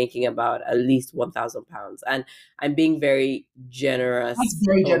probably be thinking about at least £1,000. And I'm being very That's generous,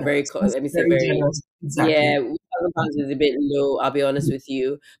 very or generous. That's let me say very very, generous. Exactly. yeah, £1,000 is a bit low. I'll be honest with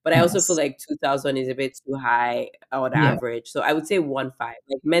you, but I also feel Yes. like 2,000 is a bit too high on Yeah. average. So I would say 1.5.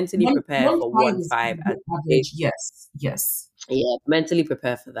 Like mentally prepare One for five one is five good as a, average. Yes. Yes. yeah, mentally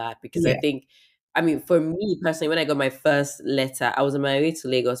prepare for that because I Yeah. think, I mean, for me personally, when I got my first letter, I was on my way to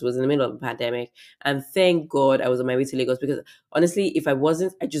Lagos. It was in the middle of the pandemic, and thank God I was on my way to Lagos because honestly, if I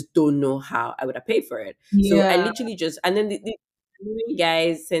wasn't, I just don't know how I would have paid for it. So I Yeah. literally just, and then three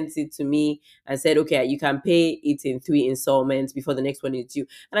guys sent it to me and said, okay, you can pay it in three installments before the next one is due.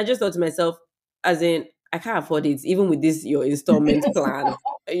 And I just thought to myself, as in, I can't afford it, even with this your installment plan. Like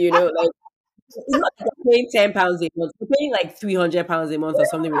it's not like you're paying £10 a month. You're paying like £300 a month or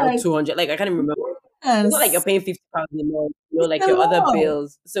something, or Yes. 200. Like I can't even remember. It's not like you're Yes. paying £50 a month. It's Like a your other lot.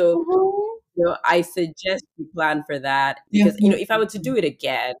 bills. So Mhm. I suggest you plan for that because if I Definitely. were to do it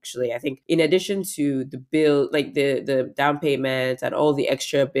again, actually, I think in addition to the bill, like the down payment and all the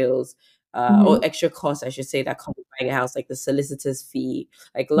extra bills, or Mhm. extra costs, I should say, that come with buying a house, like the solicitor's fee.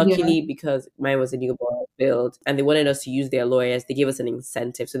 Like Yeah. luckily, because mine was a newborn build and they wanted us to use their lawyers, they gave us an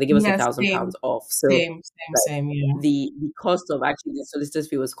incentive, so they gave us a Yes. thousand Same. pounds off. So Same. Yeah. the cost of actually the solicitor's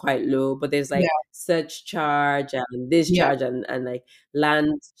fee was quite low, but there's Yeah. like search charge and this Yeah. charge and like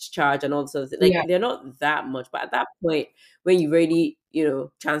land charge and all sorts of like Yeah. they're not that much. But at that point, when you've already,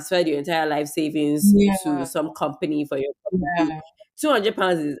 transferred your entire life savings to Yeah. some company for your property, Yeah.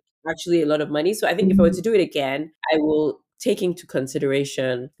 £200 is actually a lot of money. So I think if I were to Mhm. do it again, I will take into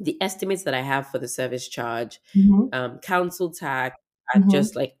consideration the estimates that I have for the service charge, Mhm. council tax at Mhm.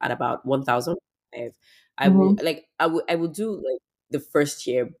 just like at about 1,000. Mhm. I will do like the first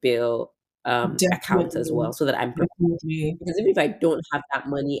year bill account as Definitely. well so that I'm prepared. Definitely. Because even if I don't have that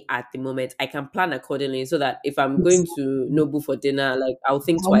money at the moment, I can plan accordingly so that if I'm going to Exactly. Nobu for dinner, like I'll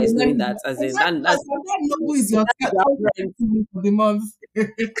think I will twice let knowing you that know. as in Exactly. that's That know who is your ground rent. contact for the month.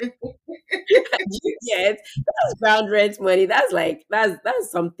 Yes, that's ground rent money. That's like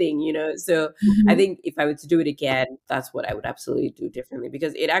that's something. So I Mhm. think if I were to do it again, that's what I would absolutely do differently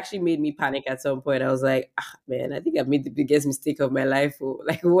because it actually made me panic at some point. I was like, man, I think I've made the biggest mistake of my life. Or,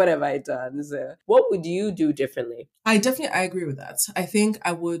 like, what have I done? So, what would you do differently? I agree with that. I think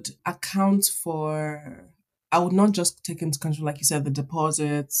I would account for. I would not just take into control, like you said, the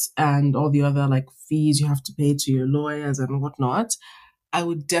deposits and all the other like fees you have to pay to your lawyers and whatnot. I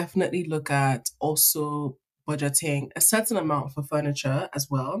would definitely look at also budgeting a certain amount for furniture as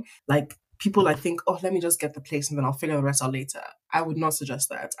well. Like people, I think, oh, let me just get the place and then I'll figure the rest out later. I would not suggest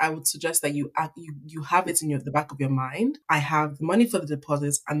that. I would suggest that you have it in the back of your mind. I have the money for the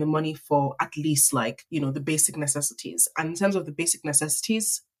deposits and the money for at least like the basic necessities. And in terms of the basic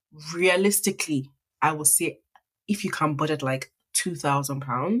necessities, realistically, I would say if you can budget like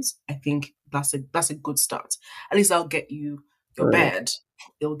 £2,000, I think that's a good start. At least I'll get you your Mm, bed.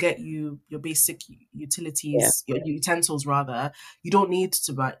 It'll get you your basic yeah, utilities, your utensils rather. You don't need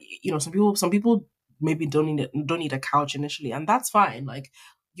to buy. Some people maybe don't need a couch initially, and that's fine. Like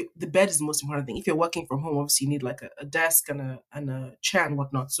the bed is the most important thing. If you're working from home, obviously you need like a desk and a chair and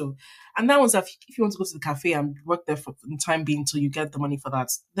whatnot. So, and that one's if you want to go to the cafe and work there for the time being until you get the money for that,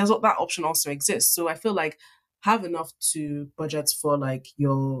 that option also exists. So I feel like have enough to budget for like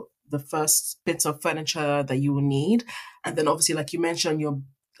the first bits of furniture that you will need, and then obviously like you mentioned your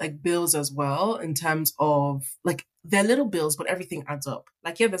like bills as well in terms of like they're little bills but everything adds up.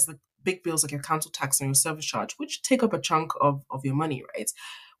 Like yeah, there's the big bills like your council tax and your service charge which take up a chunk of your money, right?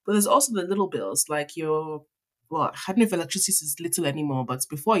 But there's also the little bills like your well, I don't know if electricity is little anymore, but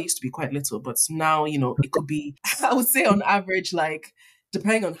before it used to be quite little. But now, it could be, I would say on average, like,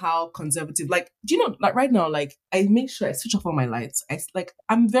 depending on how conservative, like, do you know, like right now, like, I make sure I switch off all my lights.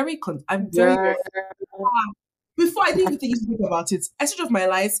 I'm very girl. before I didn't even think about it. I switch off my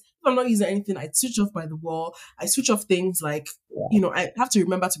lights. If I'm not using anything, I switch off by the wall. I switch off things like I have to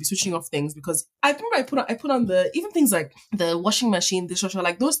remember to be switching off things because I remember I put on the even things like the washing machine, dishwasher,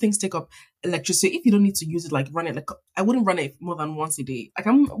 like those things take up electricity. If you don't need to use it, like run it like I wouldn't run it more than once a day. Like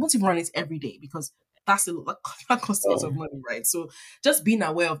I won't even run it every day because that's a lot that costs a lot of Yeah. money, right? So just being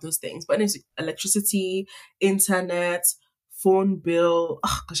aware of those things. But it's electricity, internet, phone bill.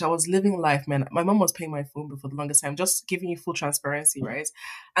 Oh, gosh, I was living life, man. My mom was paying my phone bill for the longest time, just giving you full transparency, right?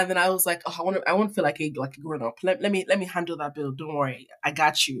 And then I was like, oh, I want to feel like a grown up. Let me handle that bill. Don't worry, I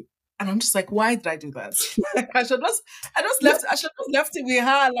got you. And I'm just like, why did I do that? I should have left it with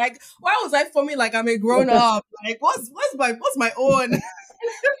her. Like, why was I forming like I'm a grown up? Like, what's my own?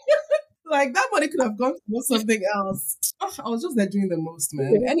 Like that money could have gone towards something else. Ugh, I was just there doing the most,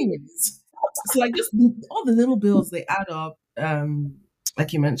 man. Anyways, so like just all the little bills they add up.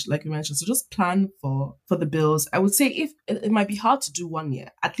 Like you mentioned. So just plan for the bills. I would say if it might be hard to do 1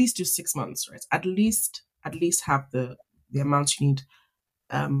 year, at least do 6 months, right? At least have the amount you need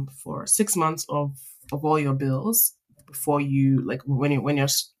for 6 months of all your bills before you like when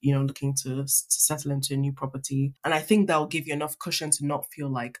you're looking to settle into a new property. And I think that will give you enough cushion to not feel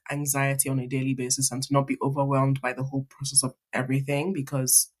like anxiety on a daily basis and to not be overwhelmed by the whole process of everything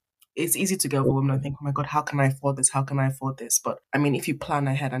because it's easy to get overwhelmed and think, oh my God, how can I afford this? How can I afford this? But I mean, if you plan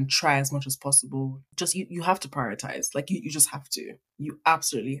ahead and try as much as possible, just you have to prioritize. Like you just have to. You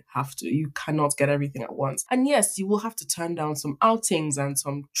absolutely have to. You cannot get everything at once. And yes, you will have to turn down some outings and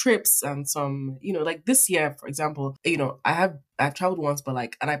some trips and some, like this year, for example, I've traveled once, but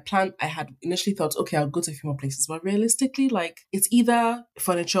like, and I had initially thought, okay, I'll go to a few more places, but realistically, like, it's either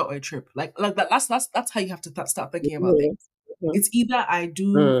furniture or a trip. Like that. That's how you have to start thinking about things. It's either I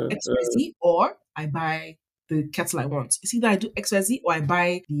do XYZ or I buy the kettle I want. It's either I do XYZ or I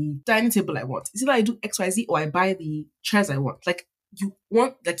buy the dining table I want. It's either I do XYZ or I buy the chairs I want. Like you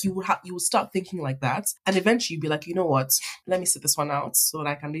will start thinking like that, and eventually you'll be like, you know what? Let me sit this one out so that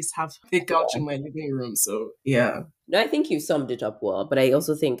I can at least have a couch in my living room. So yeah. No, I think you summed it up well, but I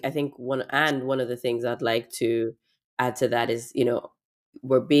also think one of the things I'd like to add to that is,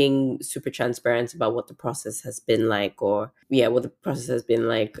 we're being super transparent about what the process has been like, or what the process has been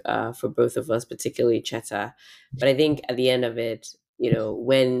like for both of us, particularly Cheta. But I think at the end of it,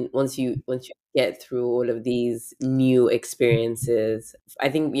 once you get through all of these new experiences, I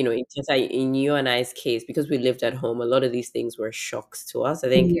think, in you and I's case, because we lived at home, a lot of these things were shocks to us. I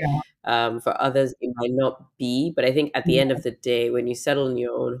think for others, it might not be, but I think at the end of the day, when you settle in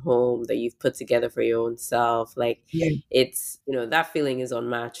your own home that you've put together for your own self, like it's, that feeling is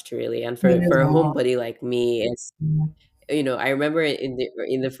unmatched, really. And for a homebody like me, it's, I remember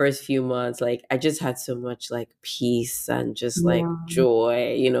in the first few months, like I just had so much like peace and just like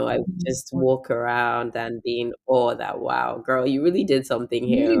joy. I would just walk around and be in awe that, wow, girl, you really did something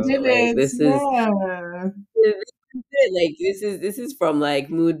here. You did Like it. this is like this is from like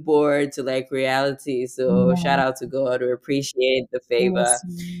mood board to like reality. So shout out to God. We appreciate the favor.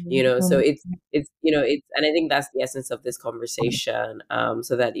 So it's and I think that's the essence of this conversation.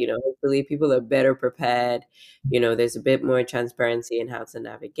 So that hopefully people are better prepared. There's a bit more transparency in how to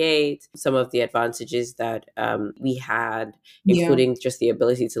navigate some of the advantages that we had, including just the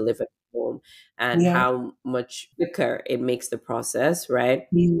ability to live at home, and how much quicker it makes the process, right?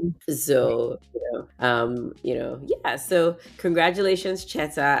 So, so congratulations,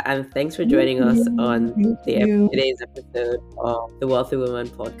 Cheta, and thanks for joining us on today's episode of the Wealthy Woman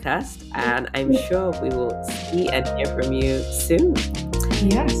podcast. And I'm sure we will see and hear from you soon.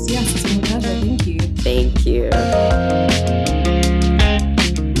 Yes, it's been a pleasure. Thank you. Thank you.